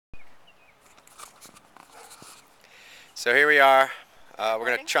So here we are. We're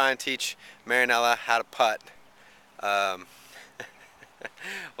going to try and teach Marianela how to putt. Um,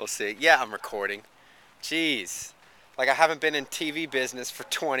 we'll see. Yeah, I'm recording. Jeez. Like I haven't been in TV business for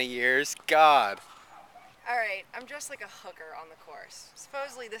 20 years. God. Alright, I'm dressed like a hooker on the course.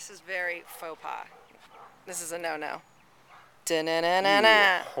 Supposedly this is very faux pas. This is a no-no.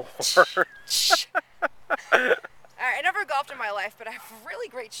 Da-na-na-na-na. Alright, I never golfed in my life, but I have really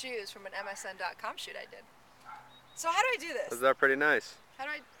great shoes from an MSN.com shoot I did. So how do I do this? Is that pretty nice? How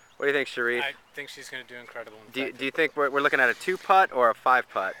do I... What do you think, Cherie? I think she's going to do incredible. Do you think we're looking at a 2-putt or a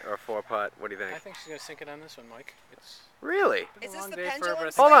 5-putt or a 4-putt? What do you think? I think she's going to sink it on this one, Mike. It's really? Is this the day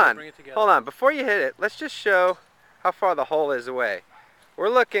pendulum? for her, Hold on. Before you hit it, let's just show how far the hole is away. We're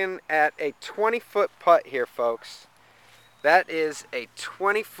looking at a 20-foot putt here, folks. That is a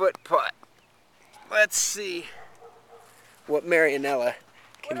 20-foot putt. Let's see what Marianela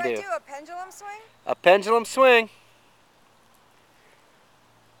can do. What do I do, a pendulum swing? A pendulum swing.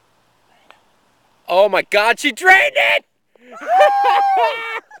 Oh my God, she drained it!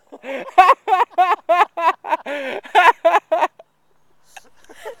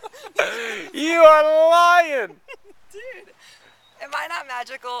 You are lying! Dude, am I not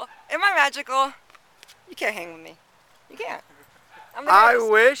magical? Am I magical? You can't hang with me. You can't. I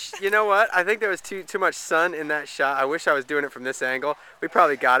wish, you know what? I think there was too much sun in that shot. I wish I was doing it from this angle. We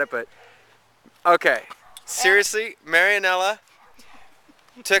probably got it, but okay. Seriously, Marianela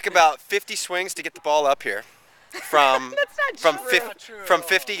took about 50 swings to get the ball up here from That's not true. from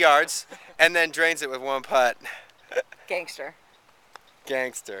 50 yards, and then drains it with 1 putt. Gangster.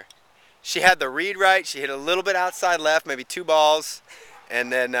 Gangster. She had the read right. She hit a little bit outside left, maybe 2 balls,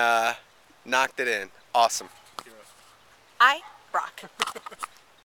 and then knocked it in. Awesome. I rock.